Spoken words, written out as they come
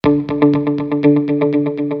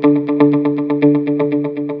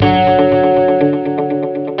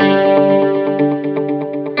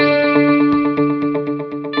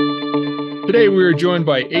joined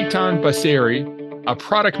by Etan Basseri, a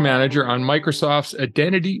product manager on Microsoft's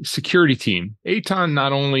identity security team. Etan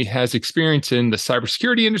not only has experience in the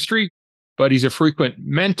cybersecurity industry, but he's a frequent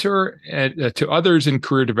mentor to others in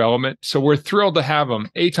career development. So we're thrilled to have him.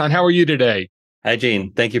 Etan, how are you today? Hi,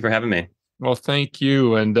 Gene. Thank you for having me. Well, thank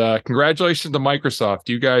you. And congratulations to Microsoft.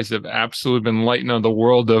 You guys have absolutely been lighting on the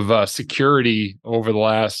world of security over the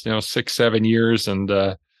last 6-7 years. And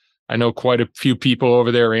I know quite a few people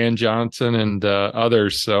over there, Ann Johnson and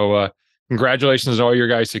others. So congratulations on all your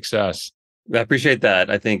guys' success. I appreciate that.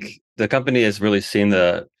 I think the company has really seen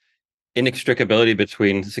the inextricability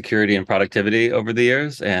between security and productivity over the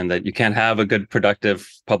years, and that you can't have a good, productive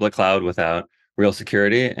public cloud without real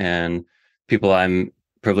security. And people I'm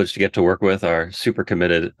privileged to get to work with are super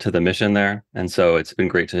committed to the mission there. And so it's been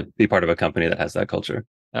great to be part of a company that has that culture.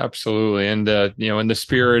 Absolutely. And, in the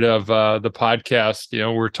spirit of the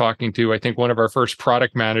podcast, we're talking to, I think, one of our first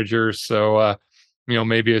product managers. So,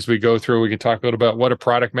 maybe as we go through, we can talk a little about what a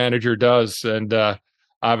product manager does. And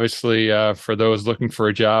obviously, for those looking for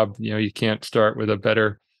a job, you can't start with a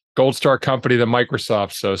better gold star company than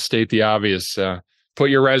Microsoft. So state the obvious, put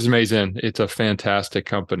your resumes in. It's a fantastic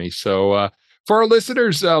company. So, for our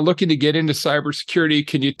listeners looking to get into cybersecurity,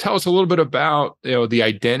 can you tell us a little bit about the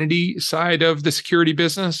identity side of the security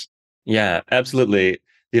business? Yeah, absolutely.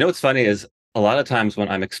 What's funny is a lot of times when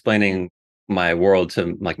I'm explaining my world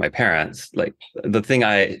to like my parents, like the thing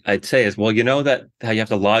I'd say is, well, that how you have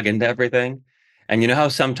to log into everything, and how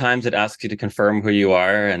sometimes it asks you to confirm who you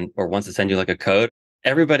are, or wants to send you like a code.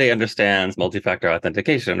 Everybody understands multi-factor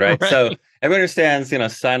authentication, right? Right. So everyone understands,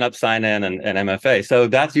 sign up, sign in, and MFA. So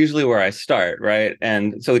that's usually where I start, right?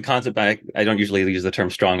 And so the concept, I don't usually use the term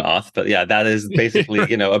strong auth, but yeah, that is basically,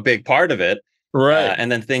 a big part of it. Right.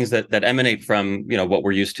 And then things that emanate from, what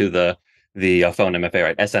we're used to, the phone MFA,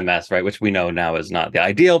 right? SMS, right? Which we know now is not the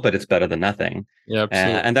ideal, but it's better than nothing. Yeah,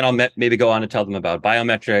 absolutely. And then I'll maybe go on to tell them about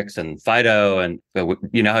biometrics and FIDO, and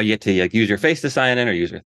how you get to use your face to sign in or use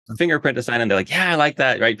your fingerprint to sign in. They're like, yeah, I like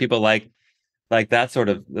that, right? People like that sort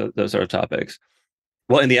of those sort of topics.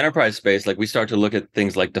 Well, in the enterprise space, like we start to look at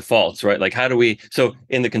things like defaults, right? Like so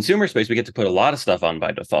in the consumer space, we get to put a lot of stuff on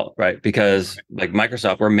by default, right? Because like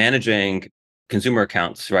Microsoft, we're managing consumer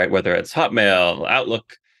accounts, right? Whether it's Hotmail,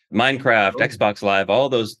 Outlook, Minecraft, Xbox Live, all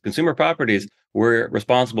those consumer properties, we're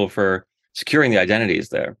responsible for securing the identities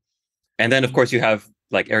there. And then, of course, you have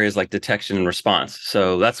like areas like detection and response.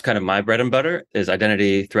 So that's kind of my bread and butter, is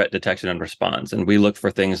identity threat detection and response. And we look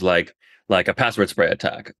for things like a password spray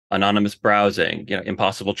attack, anonymous browsing,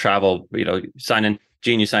 impossible travel. Sign in,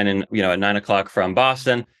 Gene, you sign in, at 9:00 from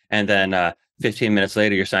Boston, and then 15 minutes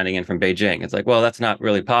later, you're signing in from Beijing. It's like, well, that's not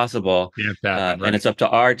really possible. Yeah, right. And it's up to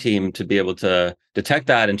our team to be able to detect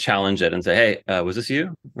that and challenge it and say, hey, was this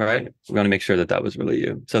you? Right? We want to make sure that was really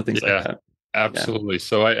you. So things like that. Absolutely. Yeah.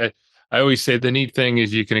 So I always say the neat thing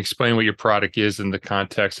is you can explain what your product is in the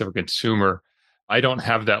context of a consumer. I don't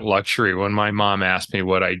have that luxury. When my mom asked me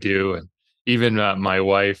what I do, and even my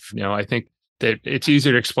wife, I think that it's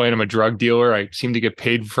easier to explain I'm a drug dealer. I seem to get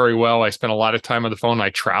paid very well. I spend a lot of time on the phone. I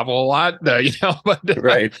travel a lot, but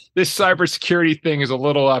right. This cybersecurity thing is a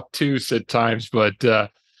little obtuse at times,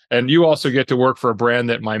 but, and you also get to work for a brand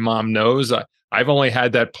that my mom knows. I've only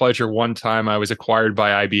had that pleasure one time. I was acquired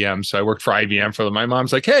by IBM. So I worked for IBM for them. My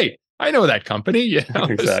mom's like, hey, I know that company.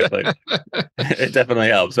 Exactly. It definitely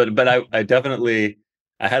helps. But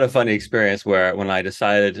I had a funny experience where when I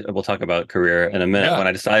decided, we'll talk about career in a minute, when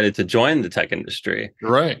I decided to join the tech industry,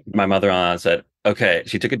 right? My mother-in-law said, okay,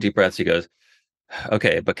 she took a deep breath. She goes,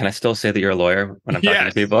 okay, but can I still say that you're a lawyer when I'm talking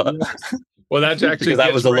to people? Well, that's actually because I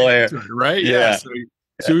was a lawyer, right? Yeah.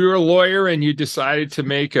 So you were a lawyer and you decided to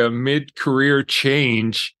make a mid-career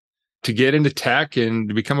change to get into tech and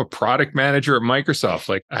to become a product manager at Microsoft.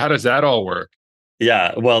 Like, how does that all work?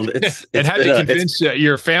 Yeah, well, it's and how did you convince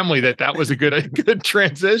your family that was a good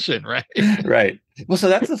transition, right? Right. Well, so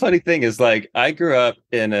that's the funny thing is, like, I grew up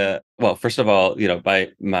first of all,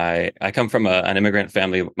 I come from an immigrant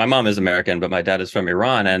family. My mom is American, but my dad is from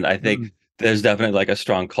Iran, and I think there's definitely like a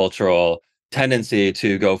strong cultural tendency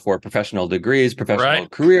to go for professional degrees, professional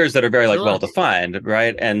careers that are very well defined,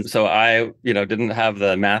 right? And so I, didn't have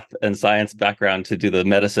the math and science background to do the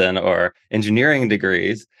medicine or engineering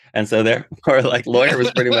degrees, and so therefore, like, lawyer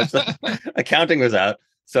was pretty much accounting was out.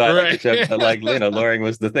 So I like to joke that, like, lawyering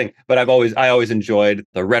was the thing. But I always enjoyed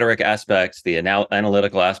the rhetoric aspects, the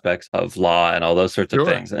analytical aspects of law, and all those sorts of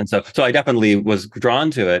things. And so I definitely was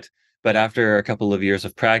drawn to it. But after a couple of years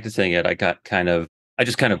of practicing it, I got the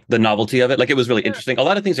novelty of it. Like, it was really interesting. A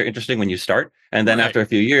lot of things are interesting when you start, and then after a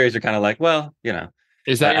few years, you're kind of like, well,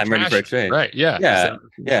 is that I'm ready for a change. Right? Yeah. Is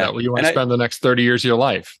that what you want to spend the next 30 years of your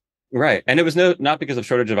life? Right. And it was not because of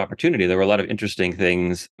shortage of opportunity. There were a lot of interesting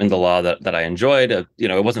things in the law that I enjoyed.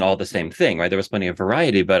 It wasn't all the same thing, right? There was plenty of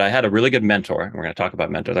variety, but I had a really good mentor. We're going to talk about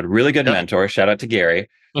mentors. I had a really good Yeah. mentor. Shout out to Gary,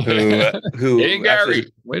 who Hey, who actually,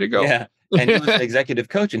 Gary, way to go. yeah. And he was an executive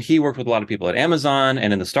coach, and he worked with a lot of people at Amazon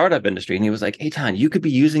and in the startup industry. And he was like, Etan, you could be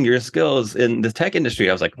using your skills in the tech industry.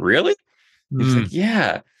 I was like, really? He's like, Mm,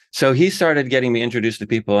 yeah. So he started getting me introduced to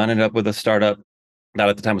people. I ended up with a startup that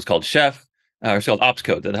at the time was called Chef, or it's called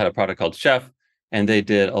Opscode, that had a product called Chef, and they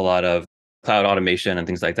did a lot of cloud automation and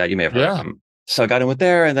things like that. You may have heard of yeah. them. So I got in with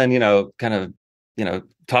there, and then kind of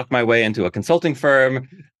talked my way into a consulting firm.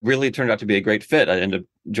 Really turned out to be a great fit. I ended up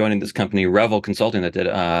joining this company, Revel Consulting, that did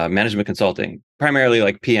management consulting, primarily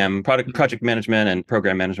like PM, project management and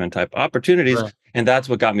program management type opportunities. Right. And that's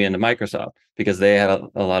what got me into Microsoft because they had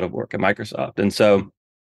a lot of work at Microsoft. And so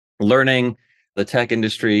learning the tech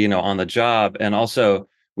industry, on the job. And also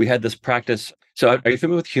we had this practice. So are you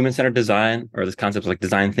familiar with human-centered design or this concept of like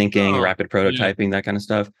design thinking, Oh, rapid yeah. prototyping, that kind of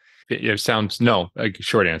stuff? It sounds no. A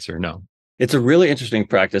short answer, no. It's a really interesting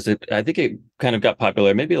practice. I think it kind of got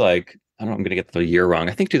popular maybe like, I don't know, I'm going to get the year wrong.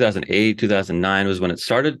 I think 2008, 2009 was when it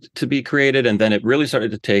started to be created. And then it really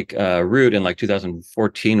started to take root in like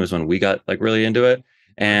 2014 was when we got like really into it.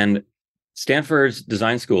 And Stanford's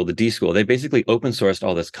design school, the D school, they basically open sourced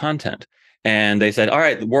all this content. And they said, all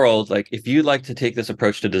right, the world, like if you'd like to take this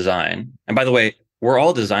approach to design, and by the way, we're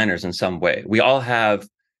all designers in some way. We all have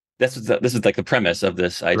this is like the premise of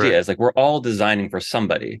this idea. Right. It's like we're all designing for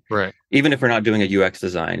somebody, Right. even if we're not doing a UX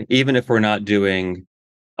design, even if we're not doing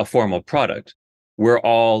a formal product, we're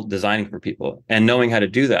all designing for people and knowing how to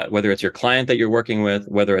do that, whether it's your client that you're working with,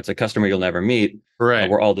 whether it's a customer you'll never meet, Right.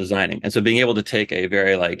 we're all designing. And so being able to take a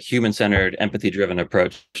very like human-centered, empathy-driven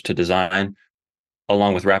approach to design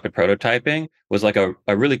along with rapid prototyping was like a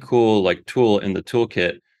really cool like tool in the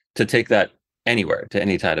toolkit to take that anywhere to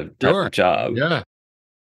any type Sure. of job. Yeah.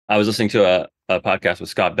 I was listening to a podcast with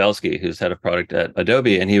Scott Belsky, who's head of product at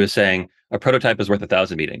Adobe, and he was saying a prototype is worth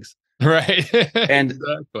 1,000 meetings. Right. And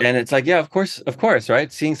Exactly. and it's like, yeah, of course,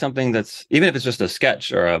 right? Seeing something that's even if it's just a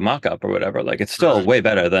sketch or a mock-up or whatever, like it's still Right. way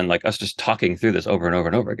better than like us just talking through this over and over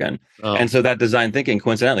and over again. Oh, And so that design thinking,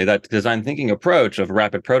 coincidentally, that design thinking approach of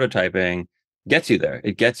rapid prototyping gets you there.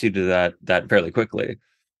 It gets you to that fairly quickly.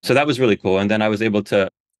 So that was really cool. And then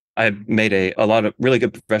I made a lot of really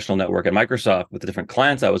good professional network at Microsoft with the different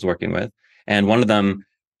clients I was working with. And one of them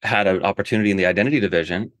had an opportunity in the identity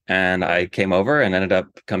division, and I came over and ended up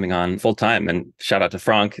coming on full time. And shout out to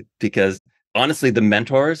Frank, because honestly, the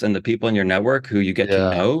mentors and the people in your network who you get to yeah.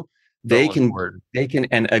 know, they So can important.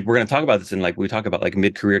 and we're going to talk about this in like we talk about like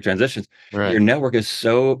mid-career transitions. Your Right. network is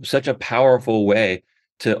such a powerful way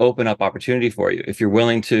to open up opportunity for you if you're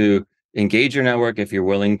willing to engage your network, if you're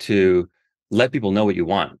willing to let people know what you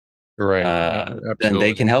want, Right. then they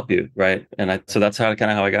Absolutely. can help you, right? So that's how I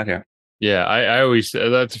got here. Yeah, I always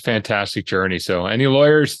that's a fantastic journey. So any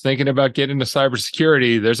lawyers thinking about getting into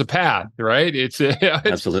cybersecurity, there's a path, right? It's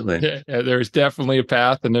Absolutely. yeah, there's definitely a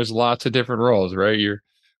path, and there's lots of different roles, right?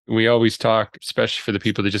 We always talk, especially for the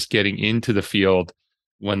people that are just getting into the field,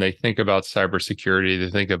 when they think about cybersecurity,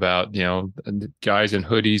 they think about the guys in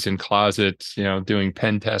hoodies and closets, doing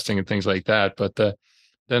pen testing and things like that. But the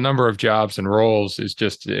number of jobs and roles is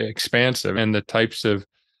just expansive, and the types of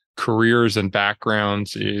careers and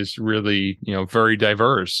backgrounds is really very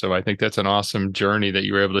diverse. So I think that's an awesome journey that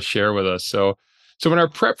you were able to share with us. So in our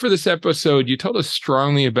prep for this episode, you told us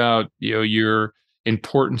strongly about your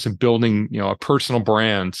importance of building a personal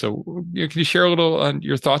brand. So can you share a little on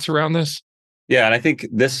your thoughts around this? Yeah, and I think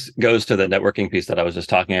this goes to the networking piece that I was just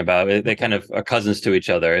talking about. They kind of are cousins to each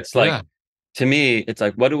other. It's like, Yeah. to me, it's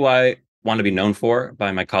like, what do I want to be known for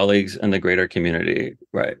by my colleagues and the greater community,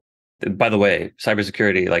 right? By the way,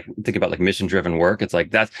 cybersecurity, like think about like mission-driven work. It's like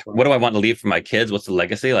that's what do I want to leave for my kids? What's the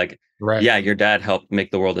legacy? Like, Right. yeah, your dad helped make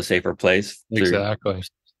the world a safer place Exactly.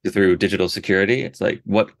 through digital security. It's like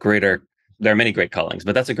what greater there are many great callings,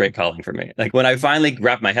 but that's a great calling for me. Like when I finally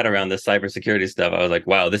wrapped my head around this cybersecurity stuff, I was like,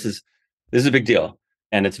 wow, this is a big deal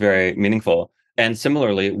and it's very meaningful. And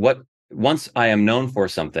similarly, what once I am known for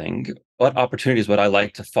something, what opportunities would I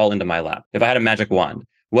like to fall into my lap? If I had a magic wand,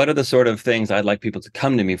 what are the sort of things I'd like people to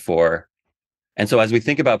come to me for? And so as we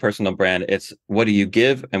think about personal brand, it's what do you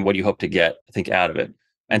give and what do you hope to get, I think, out of it.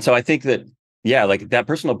 And so I think that, yeah, like that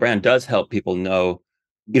personal brand does help people know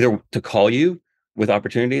either to call you with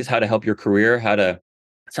opportunities, how to help your career, how to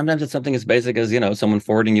sometimes it's something as basic as, someone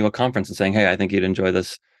forwarding you a conference and saying, hey, I think you'd enjoy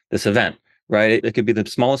this event, right? It could be the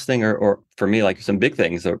smallest thing or for me, like some big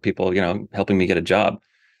things or people, helping me get a job.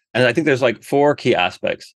 And I think there's like four key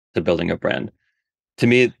aspects to building a brand. To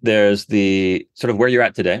me, there's the sort of where you're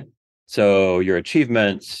at today. So your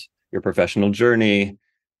achievements, your professional journey,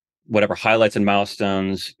 whatever highlights and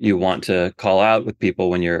milestones you want to call out with people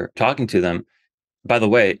when you're talking to them. By the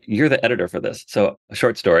way, you're the editor for this. So a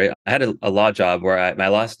short story. I had a law job my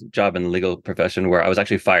last job in the legal profession where I was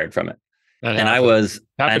actually fired from it. That And happens.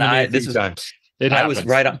 Happened to me a this few was, times. It I was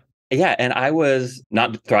happens. right on. Yeah. And I was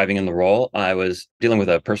not thriving in the role. I was dealing with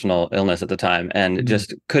a personal illness at the time and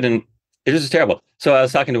just couldn't, it was just terrible. So I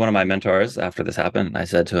was talking to one of my mentors after this happened. And I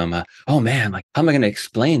said to him, oh man, like, how am I going to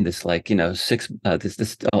explain this? Like, I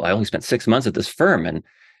only spent 6 months at this firm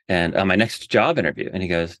and on my next job interview. And he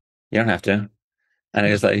goes, you don't have to. And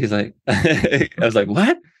he's like, I was like,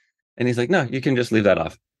 what? And he's like, no, you can just leave that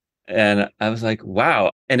off. And I was like,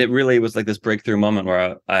 wow. And it really was like this breakthrough moment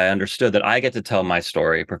where I understood that I get to tell my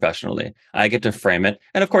story professionally. I get to frame it.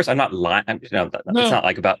 And of course, I'm not lying. It's not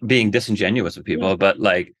like about being disingenuous with people, but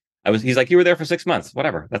like he's like, you were there for 6 months,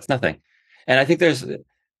 whatever. That's nothing. And I think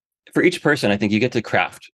for each person, I think you get to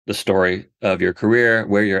craft the story of your career,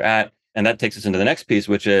 where you're at. And that takes us into the next piece,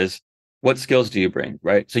 which is what skills do you bring,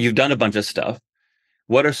 right? So you've done a bunch of stuff.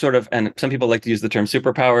 What are and some people like to use the term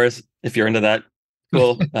superpowers. If you're into that,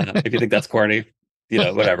 cool. If you think that's corny,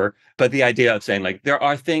 whatever. But the idea of saying like, there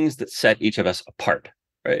are things that set each of us apart,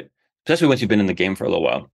 right? Especially once you've been in the game for a little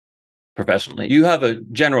while professionally. You have a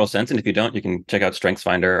general sense. And if you don't, you can check out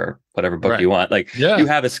StrengthsFinder or whatever book you want. Like you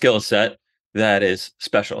have a skill set that is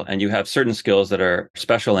special and you have certain skills that are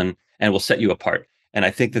special and will set you apart. And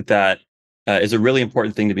I think that is a really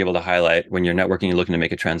important thing to be able to highlight when you're networking and looking to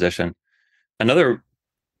make a transition. Another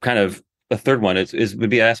kind of a third one would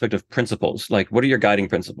be an aspect of principles. Like, what are your guiding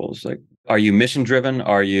principles? Like, are you mission driven?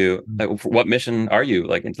 Are you what mission are you?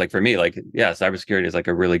 Like, it's like for me, like, yeah, cybersecurity is like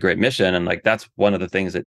a really great mission, and like that's one of the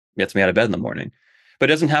things that gets me out of bed in the morning. But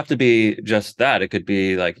it doesn't have to be just that. It could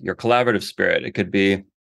be like your collaborative spirit. It could be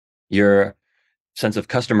your sense of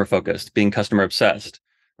customer focused, being customer obsessed.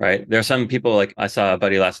 Right? There are some people, like I saw a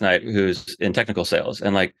buddy last night who's in technical sales,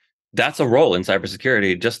 and like that's a role in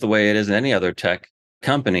cybersecurity, just the way it is in any other tech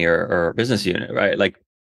company or business unit, right? Like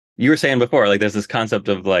you were saying before, like there's this concept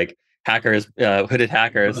of like hackers, hooded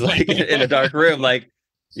hackers, like in a dark room. Like,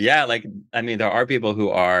 yeah, like, I mean, there are people who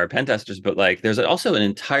are pen testers, but like there's also an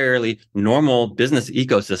entirely normal business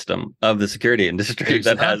ecosystem of the security industry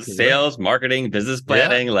that has sales, marketing, business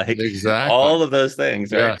planning, all of those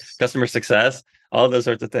things, right? Yes. Customer success, all of those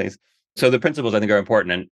sorts of things. So the principles I think are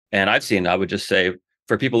important. And I've seen, I would just say,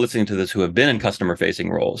 for people listening to this who have been in customer facing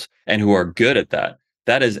roles and who are good at that,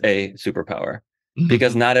 that is a superpower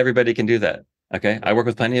because not everybody can do that. Okay. I work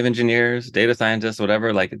with plenty of engineers, data scientists,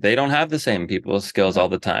 whatever. Like they don't have the same people's skills all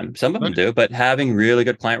the time. Some of them do, but having really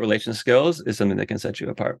good client relation skills is something that can set you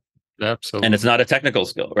apart. Absolutely. And it's not a technical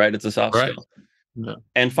skill, right? It's a soft skill. No.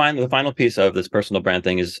 And finally, the final piece of this personal brand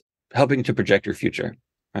thing is helping to project your future.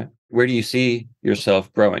 Right? Where do you see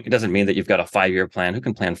yourself growing? It doesn't mean that you've got a 5-year plan. Who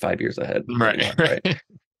can plan 5 years ahead? Right. Right.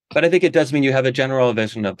 But I think it does mean you have a general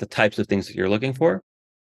vision of the types of things that you're looking for,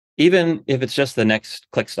 even if it's just the next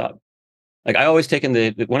click stop. Like I always taken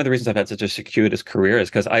one of the reasons I've had such a circuitous career is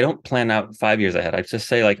because I don't plan out 5 years ahead. I just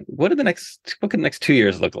say like, what can the next 2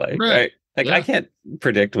 years look like? Right. Like I can't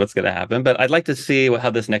predict what's going to happen, but I'd like to see how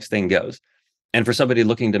this next thing goes. And for somebody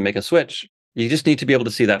looking to make a switch, you just need to be able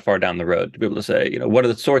to see that far down the road to be able to say, what are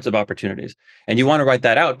the sorts of opportunities? And you want to write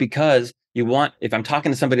that out because if I'm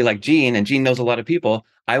talking to somebody like Gene and Gene knows a lot of people,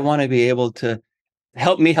 I want to be able to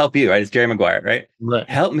help me help you, right? It's Jerry Maguire, right? Right.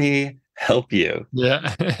 Help me help you.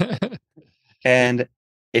 Yeah. And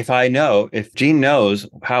if Gene knows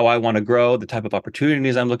how I want to grow, the type of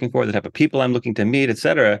opportunities I'm looking for, the type of people I'm looking to meet, et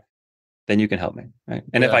cetera, then you can help me. Right.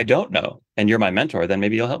 And if I don't know, and you're my mentor, then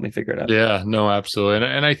maybe you'll help me figure it out. Yeah, no, absolutely.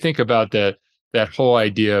 And I think about that whole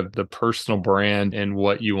idea of the personal brand and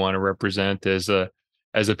what you want to represent as a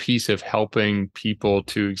piece of helping people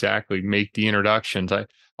to exactly make the introductions. A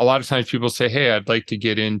lot of times people say, hey, I'd like to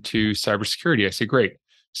get into cybersecurity. I say, great.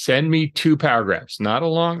 Send me 2 paragraphs, not a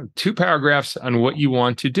long 2 paragraphs on what you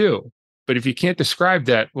want to do. But if you can't describe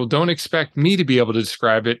that, well, don't expect me to be able to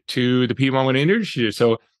describe it to the people I'm going to introduce you to.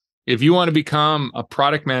 So if you want to become a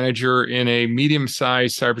product manager in a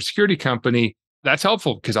medium-sized cybersecurity company, that's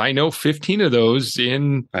helpful because I know 15 of those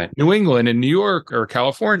in New England and New York or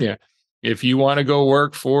California. If you want to go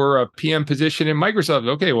work for a PM position in Microsoft,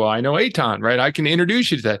 okay, well, I know Etan, right? I can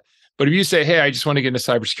introduce you to that. But if you say, hey, I just want to get into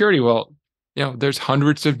cybersecurity, well, there's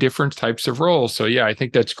hundreds of different types of roles. So yeah, I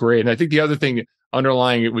think that's great. And I think the other thing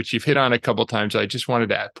underlying it, which you've hit on a couple of times, I just wanted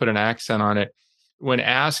to put an accent on it. When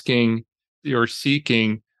asking or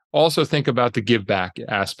seeking, also think about the give back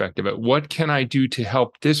aspect of it. What can I do to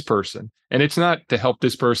help this person? And it's not to help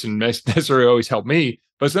this person necessarily always help me,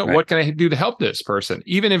 but it's not what can I do to help this person?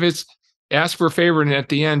 Even if it's ask for a favor, and at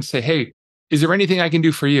the end say, hey, is there anything I can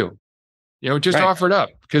do for you? Just Right. offer it up,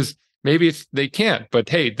 because maybe they can't, but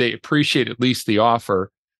hey, they appreciate at least the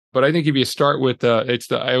offer. But I think if you start with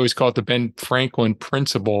I always call it the Ben Franklin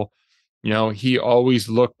principle. He always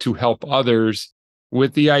looked to help others,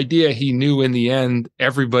 with the idea he knew in the end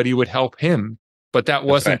everybody would help him, but that That's right.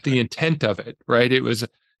 wasn't the intent of it, right? It was,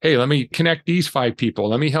 hey, let me connect these 5 people,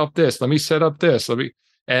 let me help this, let me set up this,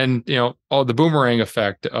 and all the boomerang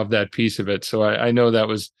effect of that piece of it. So I know that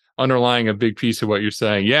was underlying a big piece of what you're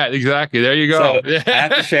saying. Yeah, exactly. There you go. So I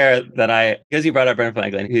have to share that because you brought up Ben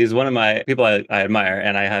Franklin, he's one of my people I admire,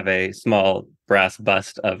 and I have a small brass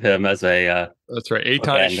bust of him as a That's right.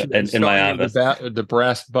 Etan in my showing you office. the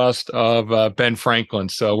brass bust of Ben Franklin.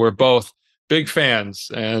 So we're both big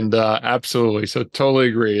fans, and absolutely. So totally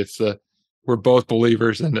agree. We're both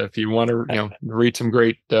believers, and if you want to, read some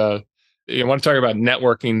great, you want to talk about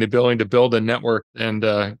networking, the ability to build a network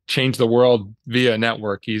and change the world via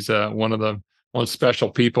network. He's one of the most special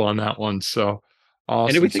people on that one. So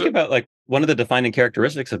And if awesome. we think about like one of the defining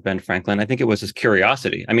characteristics of Ben Franklin, I think it was his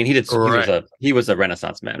curiosity. I mean, Right. he was a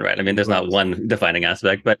Renaissance man, right? I mean, there's not one defining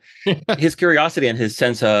aspect, but Yes. his curiosity and his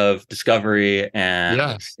sense of discovery and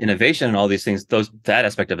Yes. innovation and all these things, that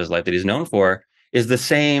aspect of his life that he's known for is the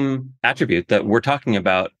same attribute that we're talking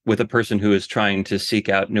about with a person who is trying to seek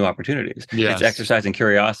out new opportunities. It's Yes. exercising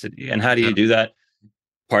curiosity. And how do you do that?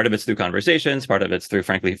 Part of it's through conversations, part of it's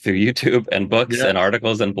frankly, through YouTube and books Yeah. and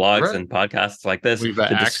articles and blogs Right. and podcasts like this We've to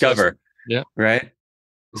access. discover, Yeah. right?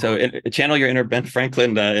 So channel your inner Ben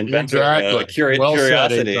Franklin inventor Exactly. Well said,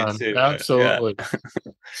 curiosity Etan. to, yeah. Absolutely.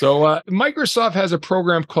 So Microsoft has a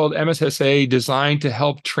program called MSSA designed to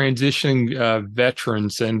help transition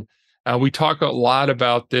veterans. And we talk a lot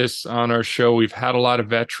about this on our show. We've had a lot of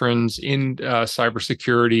veterans in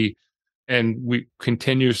cybersecurity, and we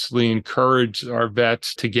continuously encourage our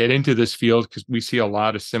vets to get into this field because we see a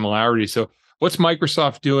lot of similarities. So what's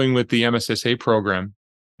Microsoft doing with the MSSA program?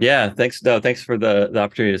 Yeah, thanks. No, thanks for the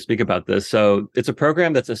opportunity to speak about this. So it's a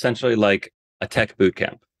program that's essentially like a tech boot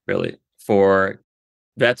camp, really, for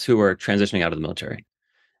vets who are transitioning out of the military.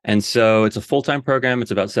 And so it's a full-time program. It's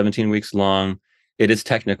about 17 weeks long. It is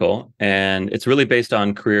technical, and it's really based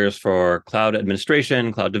on careers for cloud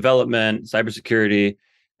administration, cloud development, cybersecurity,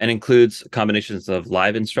 and includes combinations of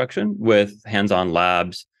live instruction with hands-on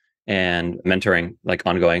labs and mentoring, like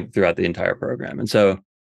ongoing throughout the entire program. And so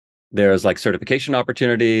there's like certification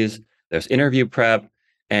opportunities, there's interview prep,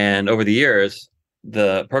 and over the years,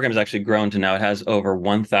 the program has actually grown to now it has over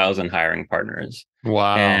 1,000 hiring partners.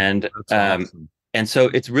 Wow. And That's awesome. and so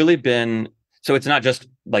it's really been so it's not just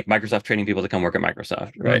like Microsoft training people to come work at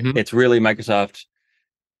Microsoft, right? Mm-hmm. It's really Microsoft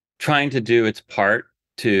trying to do its part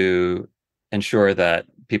to ensure that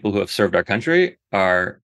people who have served our country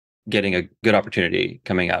are getting a good opportunity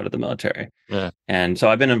coming out of the military. Yeah. And so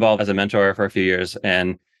I've been involved as a mentor for a few years,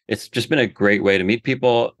 and it's just been a great way to meet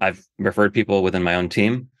people. I've referred people within my own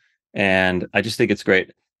team, and I just think it's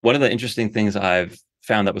great. One of the interesting things I've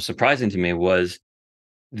found that was surprising to me was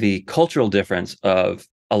the cultural difference of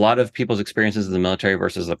a lot of people's experiences in the military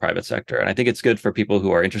versus the private sector. And I think it's good for people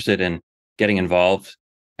who are interested in getting involved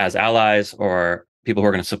as allies or people who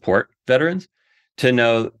are going to support veterans to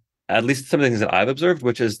know at least some of the things that I've observed,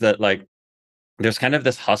 which is that like there's kind of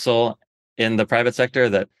this hustle in the private sector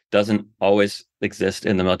that doesn't always exist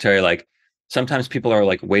in the military. Like sometimes people are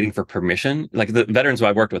like waiting for permission. Like the veterans who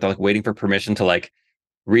I've worked with are like waiting for permission to like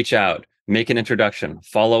reach out, make an introduction,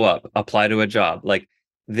 follow up, apply to a job. Like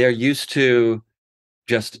they're used to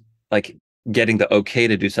just like getting the okay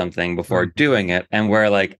to do something before Mm-hmm. doing it. And where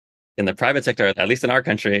like in the private sector, at least in our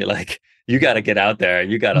country, like you got to get out there,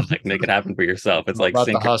 you got to like make it happen for yourself. It's like About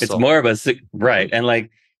the it's hustle. more of a right. And like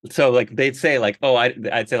so like they'd say like, oh,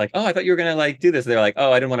 I'd say like, oh, I thought you were gonna like do this. They're like,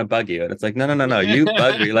 oh, I didn't want to bug you. And it's like, no, you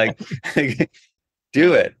bug me. Like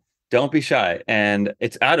do it. Don't be shy. And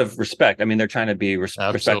it's out of respect. I mean, they're trying to be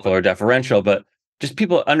respectful Absolutely. or deferential, but just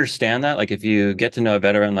people understand that. Like if you get to know a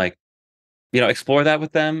veteran, like, explore that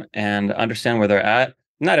with them and understand where they're at.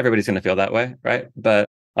 Not everybody's going to feel that way, right? But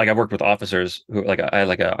like I've worked with officers who like I had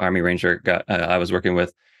like an Army Ranger guy I was working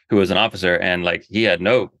with who was an officer and like he had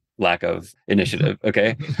no lack of initiative.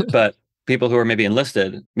 Okay. But people who are maybe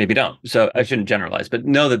enlisted maybe don't. So I shouldn't generalize, but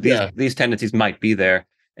know that these Yeah. these tendencies might be there.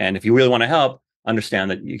 And if you really want to help,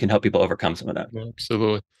 understand that you can help people overcome some of that.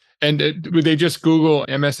 Absolutely. And would they just Google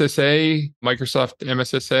MSSA, Microsoft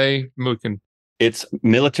MSSA? We can. It's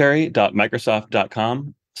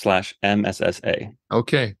military.microsoft.com/MSSA.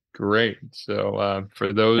 Okay, great. So for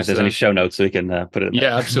If those, there's any show notes, we can put it in there.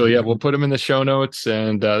 yeah, absolutely. Yeah, we'll put them in the show notes,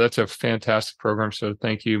 and that's a fantastic program. So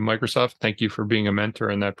thank you, Microsoft. Thank you for being a mentor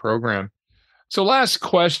in that program. So last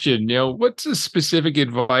question, what's the specific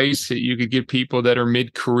advice that you could give people that are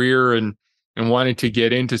mid-career and wanting to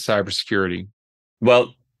get into cybersecurity?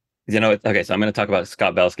 Well, okay, so I'm going to talk about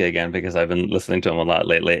Scott Belsky again because I've been listening to him a lot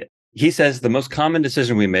lately. He says the most common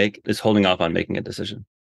decision we make is holding off on making a decision.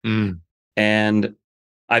 Mm, And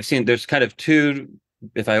I've seen there's kind of two,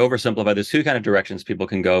 if I oversimplify, there's two kind of directions people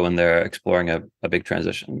can go when they're exploring a big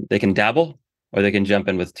transition. They can dabble or they can jump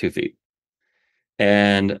in with 2 feet.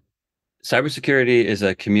 And cybersecurity is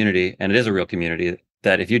a community, and it is a real community,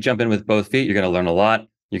 that if you jump in with both feet, you're going to learn a lot.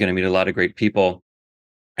 You're going to meet a lot of great people,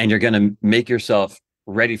 and you're going to make yourself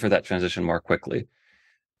ready for that transition more quickly.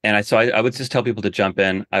 And I would just tell people to jump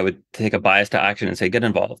in. I would take a bias to action and say, get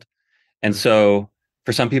involved. And so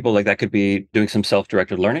for some people, like that could be doing some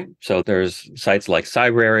self-directed learning. So there's sites like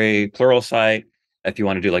Cybrary, Pluralsight. If you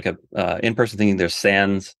want to do like a in-person thing, there's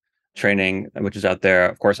SANS training, which is out there.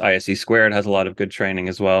 Of course, ISC Squared has a lot of good training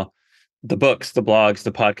as well. The books, the blogs,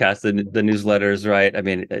 the podcasts, the newsletters, right? I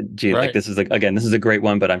mean, gee, right. like this is a great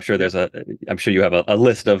one, but I'm sure you have a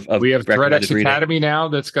list of We have recommended ThreatX reading. Academy now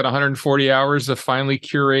that's got 140 hours of finely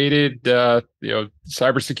curated,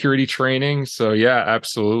 cybersecurity training. So yeah,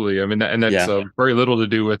 absolutely. I mean, and that's very little to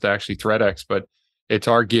do with actually ThreatX, but it's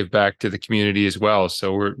our give back to the community as well.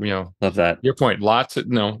 So we're, love that. Your point, lots of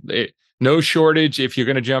no shortage if you're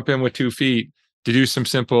going to jump in with 2 feet to do some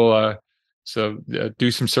simple.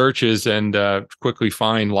 Do some searches and quickly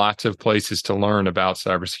find lots of places to learn about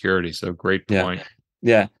cybersecurity. So great point.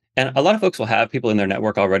 Yeah. And a lot of folks will have people in their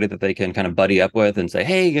network already that they can kind of buddy up with and say,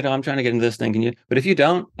 hey, I'm trying to get into this thing. Can you? But if you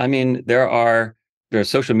don't, I mean, there's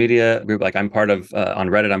social media group, like I'm part of on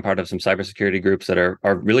Reddit, I'm part of some cybersecurity groups that are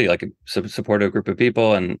really like a supportive group of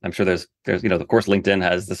people. And I'm sure there's, of course, LinkedIn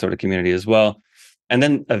has this sort of community as well. And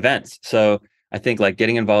then events. So I think like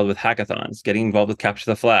getting involved with hackathons, getting involved with Capture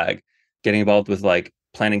the Flag, getting involved with like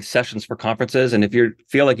planning sessions for conferences. And if you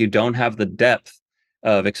feel like you don't have the depth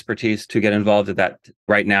of expertise to get involved in that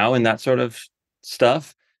right now in that sort of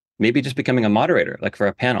stuff, maybe just becoming a moderator, like for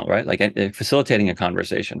a panel, right? Like facilitating a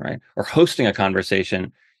conversation, right? Or hosting a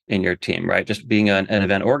conversation in your team, right? Just being an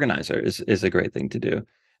event organizer is a great thing to do.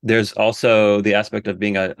 There's also the aspect of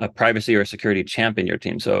being a privacy or security champ in your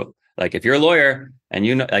team. So like if you're a lawyer and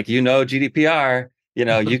GDPR,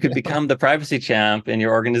 you could become the privacy champ in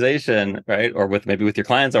your organization, right? Or with your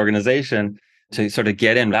client's organization to sort of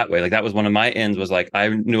get in that way. Like that was one of my ends, was like, I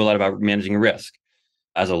knew a lot about managing risk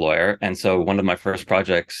as a lawyer. And so one of my first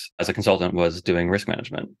projects as a consultant was doing risk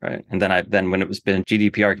management, right? And then when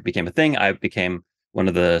GDPR became a thing, I became one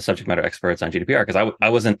of the subject matter experts on GDPR because I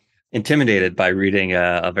wasn't intimidated by reading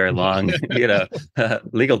a very long,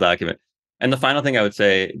 legal document. And the final thing I would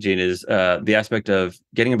say, Gene, is the aspect of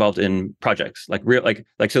getting involved in projects, so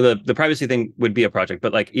the privacy thing would be a project,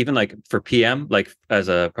 but like even like for PM, like as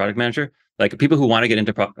a product manager, like people who want to get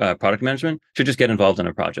into product management should just get involved in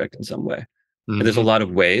a project in some way. Mm-hmm. And there's a lot of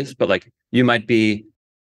ways, but like you might be,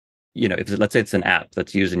 if let's say it's an app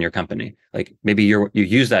that's used in your company, like maybe you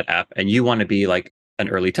use that app and you want to be like an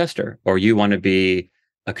early tester, or you want to be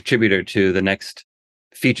a contributor to the next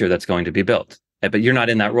feature that's going to be built. But you're not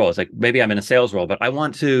in that role. It's like, maybe I'm in a sales role, but I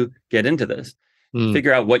want to get into this.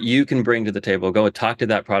 Figure out what you can bring to the table. Go and talk to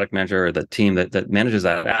that product manager or the team that manages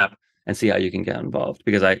that app and see how you can get involved.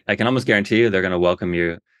 Because I can almost guarantee you they're going to welcome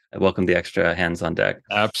the extra hands on deck.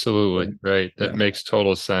 Absolutely. Right. That makes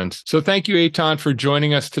total sense. So thank you, Etan, for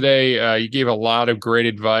joining us today. You gave a lot of great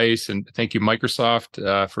advice. And thank you,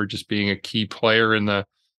 Microsoft, for just being a key player in the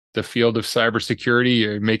field of cybersecurity.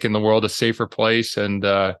 You're making the world a safer place. And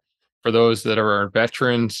for those that are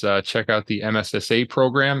veterans, check out the MSSA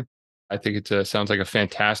program. I think it sounds like a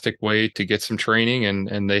fantastic way to get some training,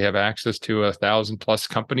 and they have access to 1,000+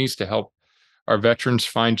 companies to help our veterans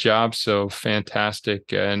find jobs. So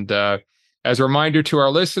fantastic. And as a reminder to our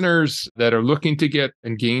listeners that are looking to get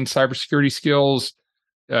and gain cybersecurity skills,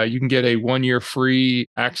 you can get a 1-year free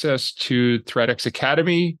access to ThreatX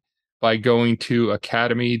Academy by going to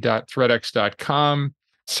academy.threatx.com,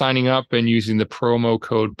 signing up and using the promo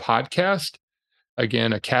code podcast.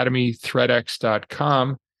 Again,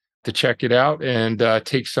 academythreatx.com to check it out and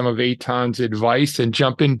take some of Etan's advice and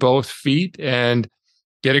jump in both feet and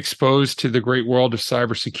get exposed to the great world of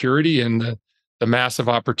cybersecurity and the massive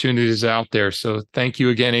opportunities out there. So thank you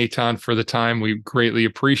again, Etan, for the time. We greatly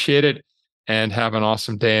appreciate it, and have an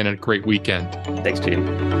awesome day and a great weekend. Thanks, Gene.